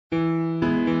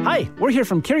Hi, we're here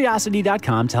from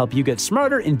Curiosity.com to help you get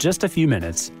smarter in just a few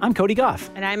minutes. I'm Cody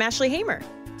Goff. And I'm Ashley Hamer.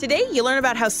 Today, you learn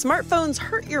about how smartphones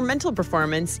hurt your mental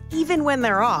performance even when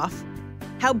they're off,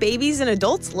 how babies and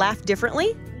adults laugh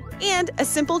differently, and a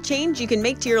simple change you can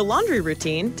make to your laundry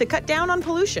routine to cut down on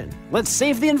pollution. Let's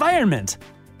save the environment.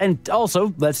 And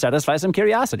also, let's satisfy some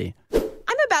curiosity.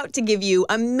 I'm about to give you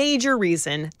a major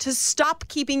reason to stop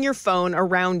keeping your phone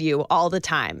around you all the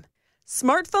time.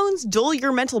 Smartphones dull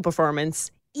your mental performance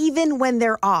even when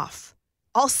they're off.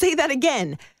 I'll say that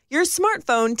again. Your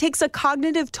smartphone takes a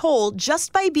cognitive toll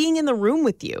just by being in the room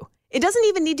with you. It doesn't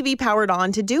even need to be powered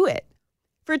on to do it.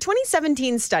 For a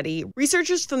 2017 study,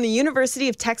 researchers from the University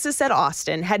of Texas at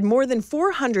Austin had more than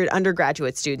 400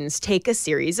 undergraduate students take a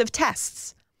series of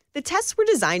tests. The tests were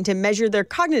designed to measure their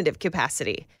cognitive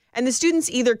capacity, and the students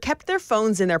either kept their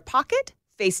phones in their pocket,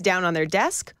 face down on their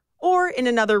desk, or in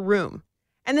another room.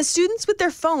 And the students with their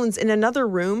phones in another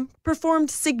room performed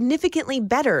significantly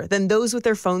better than those with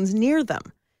their phones near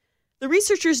them. The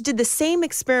researchers did the same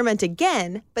experiment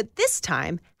again, but this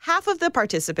time, half of the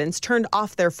participants turned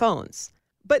off their phones.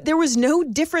 But there was no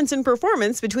difference in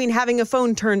performance between having a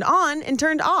phone turned on and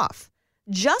turned off.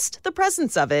 Just the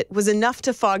presence of it was enough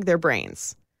to fog their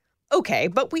brains. Okay,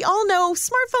 but we all know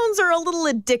smartphones are a little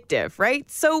addictive, right?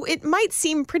 So it might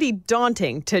seem pretty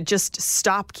daunting to just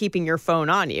stop keeping your phone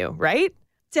on you, right?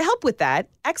 To help with that,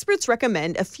 experts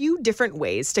recommend a few different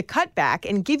ways to cut back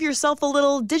and give yourself a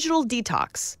little digital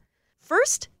detox.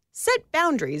 First, set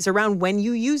boundaries around when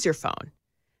you use your phone.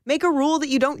 Make a rule that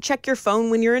you don't check your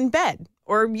phone when you're in bed,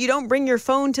 or you don't bring your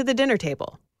phone to the dinner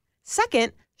table.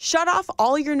 Second, shut off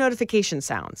all your notification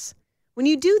sounds. When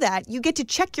you do that, you get to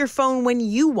check your phone when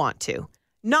you want to,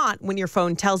 not when your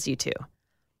phone tells you to.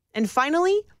 And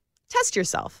finally, test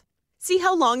yourself. See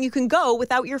how long you can go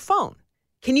without your phone.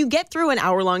 Can you get through an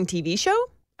hour-long TV show?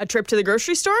 A trip to the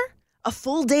grocery store? A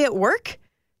full day at work?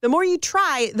 The more you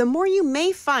try, the more you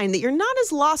may find that you're not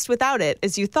as lost without it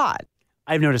as you thought.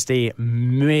 I've noticed a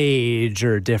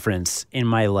major difference in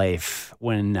my life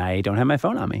when I don't have my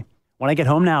phone on me. When I get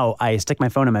home now, I stick my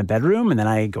phone in my bedroom and then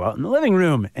I go out in the living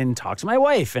room and talk to my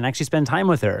wife and actually spend time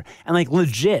with her. And like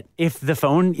legit, if the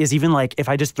phone is even like, if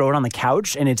I just throw it on the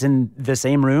couch and it's in the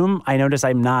same room, I notice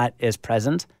I'm not as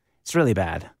present. It's really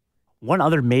bad. One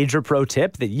other major pro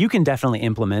tip that you can definitely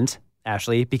implement,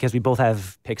 Ashley, because we both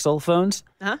have Pixel phones,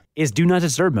 is do not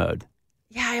disturb mode.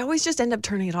 Yeah, I always just end up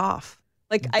turning it off.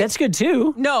 That's good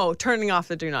too. No, turning off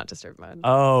the do not disturb mode.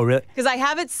 Oh, really? Because I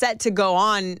have it set to go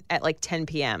on at like 10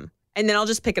 p.m. And then I'll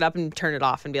just pick it up and turn it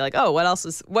off and be like, oh,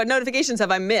 what notifications have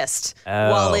I missed?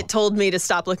 Well, it told me to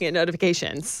stop looking at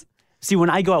notifications. See,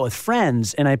 when I go out with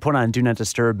friends and I put on Do Not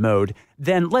Disturb mode,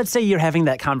 then let's say you're having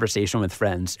that conversation with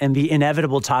friends and the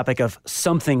inevitable topic of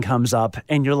something comes up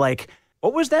and you're like,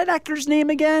 what was that actor's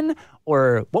name again?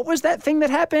 Or what was that thing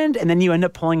that happened? And then you end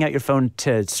up pulling out your phone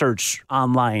to search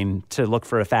online to look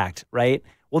for a fact, right?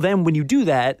 Well, then when you do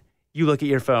that, you look at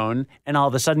your phone and all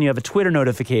of a sudden you have a Twitter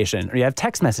notification or you have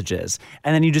text messages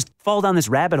and then you just fall down this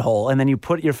rabbit hole and then you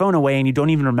put your phone away and you don't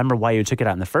even remember why you took it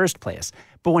out in the first place.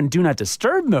 But when Do Not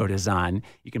Disturb mode is on,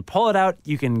 you can pull it out,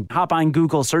 you can hop on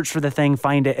Google, search for the thing,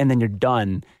 find it, and then you're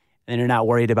done. And you're not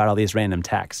worried about all these random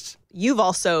texts. You've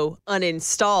also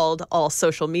uninstalled all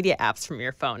social media apps from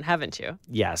your phone, haven't you?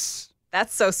 Yes.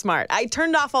 That's so smart. I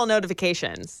turned off all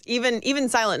notifications. Even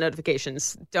silent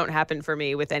notifications don't happen for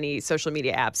me with any social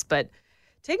media apps. But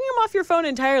taking them off your phone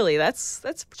entirely, that's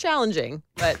challenging.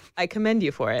 But I commend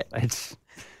you for it. It's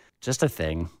just a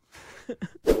thing.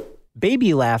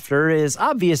 Baby laughter is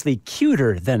obviously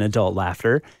cuter than adult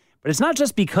laughter. But it's not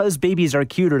just because babies are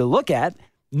cuter to look at.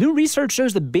 New research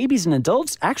shows that babies and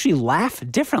adults actually laugh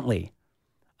differently.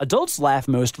 Adults laugh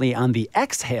mostly on the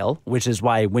exhale, which is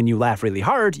why when you laugh really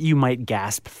hard, you might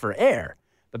gasp for air.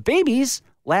 But babies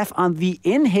laugh on the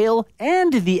inhale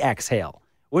and the exhale,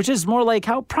 which is more like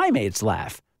how primates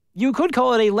laugh. You could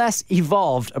call it a less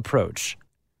evolved approach.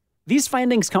 These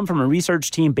findings come from a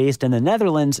research team based in the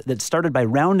Netherlands that started by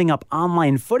rounding up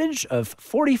online footage of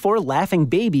 44 laughing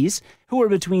babies who were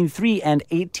between 3 and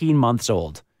 18 months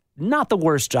old. Not the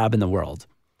worst job in the world.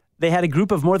 They had a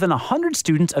group of more than 100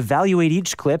 students evaluate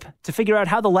each clip to figure out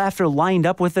how the laughter lined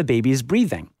up with the baby's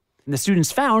breathing. And the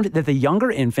students found that the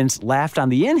younger infants laughed on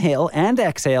the inhale and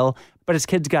exhale, but as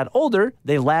kids got older,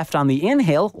 they laughed on the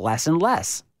inhale less and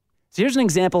less. So here's an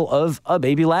example of a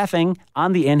baby laughing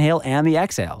on the inhale and the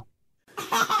exhale.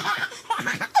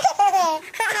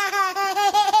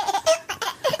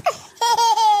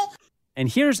 And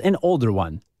here's an older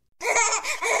one.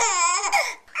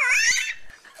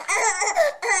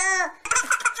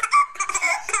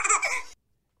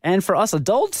 And for us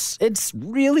adults, it's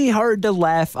really hard to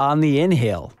laugh on the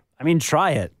inhale. I mean,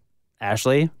 try it,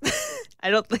 Ashley. I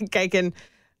don't think I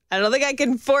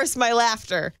can force my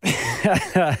laughter.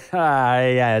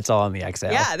 Yeah, it's all on the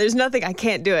exhale. Yeah, there's nothing. I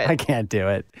can't do it. I can't do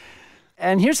it.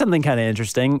 And here's something kind of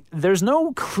interesting. There's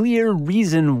no clear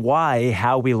reason why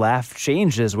how we laugh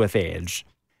changes with age.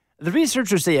 The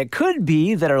researchers say it could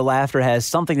be that our laughter has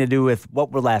something to do with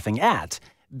what we're laughing at.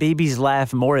 Babies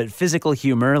laugh more at physical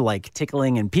humor like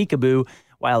tickling and peekaboo,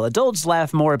 while adults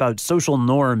laugh more about social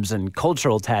norms and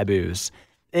cultural taboos.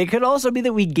 It could also be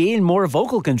that we gain more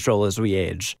vocal control as we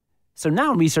age. So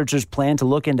now researchers plan to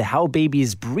look into how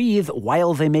babies breathe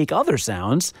while they make other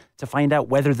sounds to find out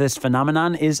whether this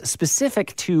phenomenon is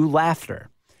specific to laughter.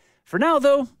 For now,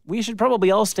 though, we should probably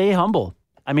all stay humble.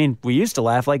 I mean, we used to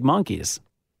laugh like monkeys.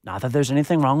 Not that there's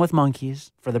anything wrong with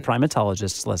monkeys, for the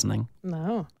primatologists listening.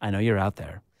 No. I know you're out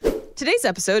there. Today's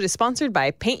episode is sponsored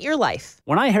by Paint Your Life.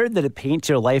 When I heard that at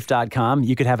paintyourlife.com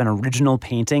you could have an original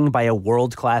painting by a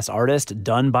world-class artist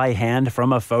done by hand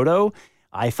from a photo,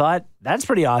 I thought, that's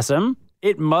pretty awesome.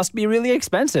 It must be really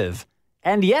expensive.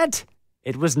 And yet,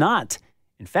 it was not.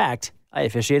 In fact, I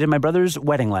officiated my brother's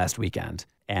wedding last weekend,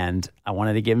 and I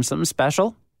wanted to give him something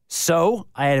special. So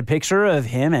I had a picture of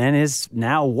him and his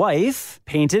now wife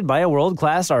painted by a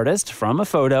world-class artist from a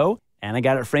photo, and I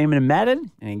got it framed and matted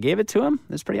and gave it to him.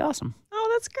 It's pretty awesome. Oh,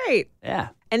 that's great. Yeah.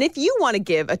 And if you want to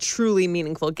give a truly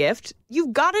meaningful gift,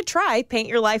 you've got to try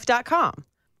paintyourlife.com.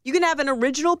 You can have an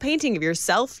original painting of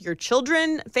yourself, your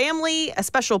children, family, a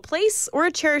special place, or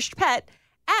a cherished pet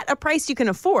at a price you can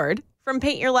afford from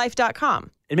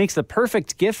paintyourlife.com. It makes the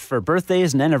perfect gift for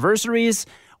birthdays and anniversaries,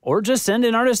 or just send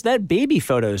an artist that baby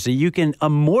photo so you can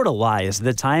immortalize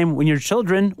the time when your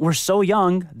children were so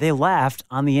young they laughed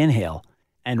on the inhale.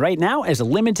 And right now, as a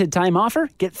limited time offer,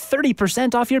 get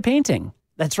 30% off your painting.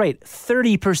 That's right,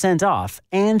 30% off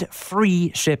and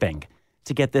free shipping.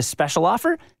 To get this special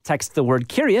offer, text the word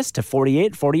curious to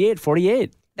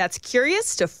 484848. That's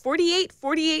curious to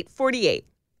 484848.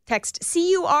 Text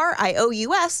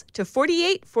CURIOUS to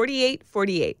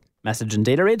 484848. Message and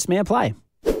data rates may apply.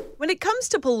 When it comes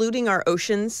to polluting our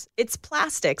oceans, it's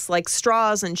plastics like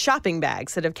straws and shopping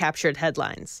bags that have captured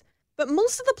headlines. But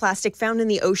most of the plastic found in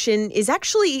the ocean is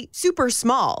actually super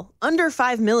small, under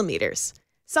 5 millimeters.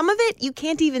 Some of it you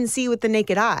can't even see with the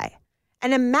naked eye.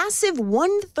 And a massive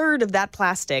 1/3 of that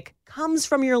plastic comes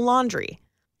from your laundry.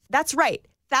 That's right,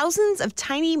 thousands of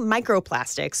tiny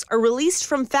microplastics are released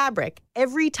from fabric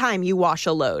every time you wash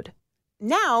a load.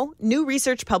 Now, new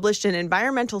research published in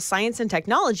Environmental Science and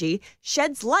Technology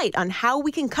sheds light on how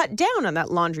we can cut down on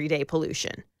that laundry day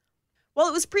pollution. While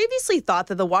it was previously thought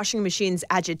that the washing machine's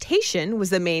agitation was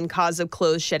the main cause of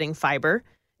clothes shedding fiber,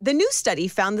 the new study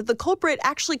found that the culprit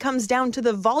actually comes down to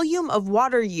the volume of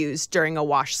water used during a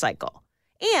wash cycle.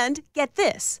 And get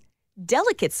this,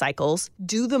 delicate cycles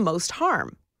do the most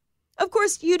harm. Of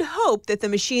course, you'd hope that the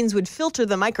machines would filter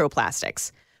the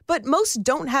microplastics, but most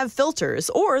don't have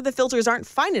filters, or the filters aren't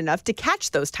fine enough to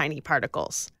catch those tiny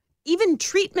particles. Even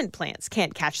treatment plants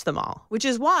can't catch them all, which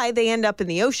is why they end up in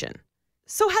the ocean.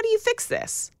 So how do you fix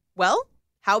this? Well,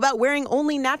 how about wearing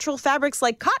only natural fabrics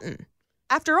like cotton?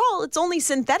 After all, it's only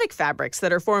synthetic fabrics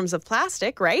that are forms of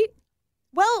plastic, right?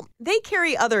 Well, they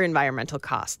carry other environmental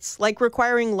costs, like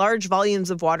requiring large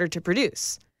volumes of water to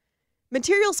produce.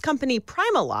 Materials company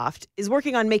PrimaLoft is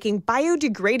working on making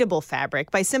biodegradable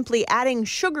fabric by simply adding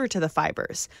sugar to the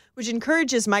fibers, which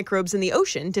encourages microbes in the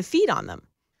ocean to feed on them.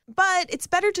 But it's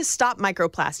better to stop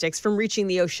microplastics from reaching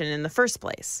the ocean in the first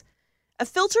place. A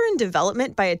filter in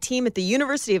development by a team at the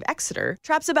University of Exeter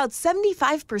traps about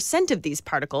 75% of these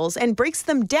particles and breaks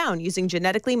them down using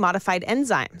genetically modified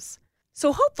enzymes.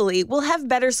 So hopefully we'll have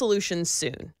better solutions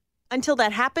soon. Until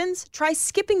that happens, try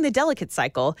skipping the delicate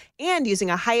cycle and using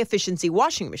a high-efficiency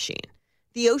washing machine.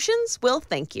 The oceans will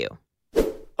thank you.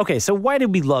 Okay, so why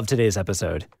did we love today's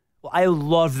episode? Well, I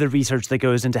love the research that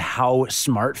goes into how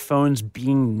smartphones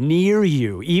being near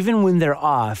you, even when they're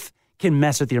off, can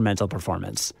mess with your mental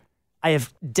performance. I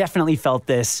have definitely felt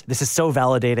this. This is so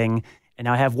validating. And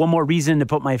now I have one more reason to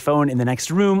put my phone in the next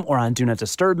room or on Do Not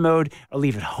Disturb mode or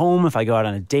leave it home if I go out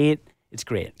on a date. It's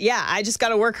great. Yeah, I just got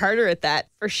to work harder at that,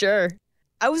 for sure.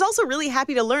 I was also really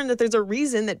happy to learn that there's a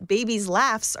reason that babies'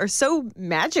 laughs are so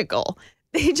magical.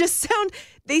 They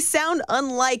sound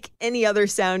unlike any other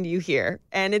sound you hear.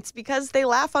 And it's because they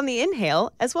laugh on the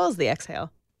inhale as well as the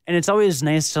exhale. And it's always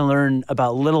nice to learn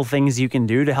about little things you can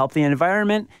do to help the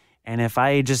environment. And if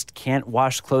I just can't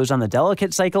wash clothes on the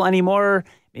delicate cycle anymore,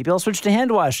 maybe I'll switch to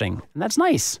hand washing. And that's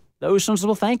nice. The oceans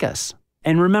will thank us.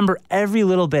 And remember, every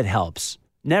little bit helps.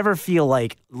 Never feel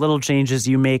like little changes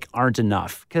you make aren't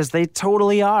enough, because they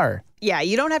totally are. Yeah,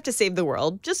 you don't have to save the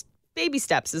world. Just baby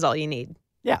steps is all you need.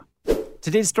 Yeah.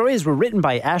 Today's stories were written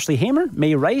by Ashley Hamer,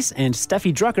 May Rice, and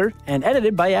Steffi Drucker, and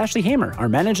edited by Ashley Hamer, our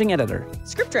managing editor.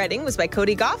 Script writing was by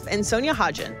Cody Goff and Sonia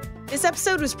Hodgen. This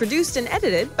episode was produced and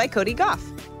edited by Cody Goff.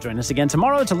 Join us again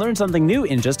tomorrow to learn something new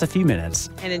in just a few minutes.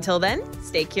 And until then,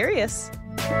 stay curious.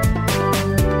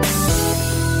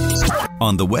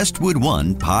 On the Westwood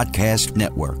One Podcast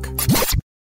Network.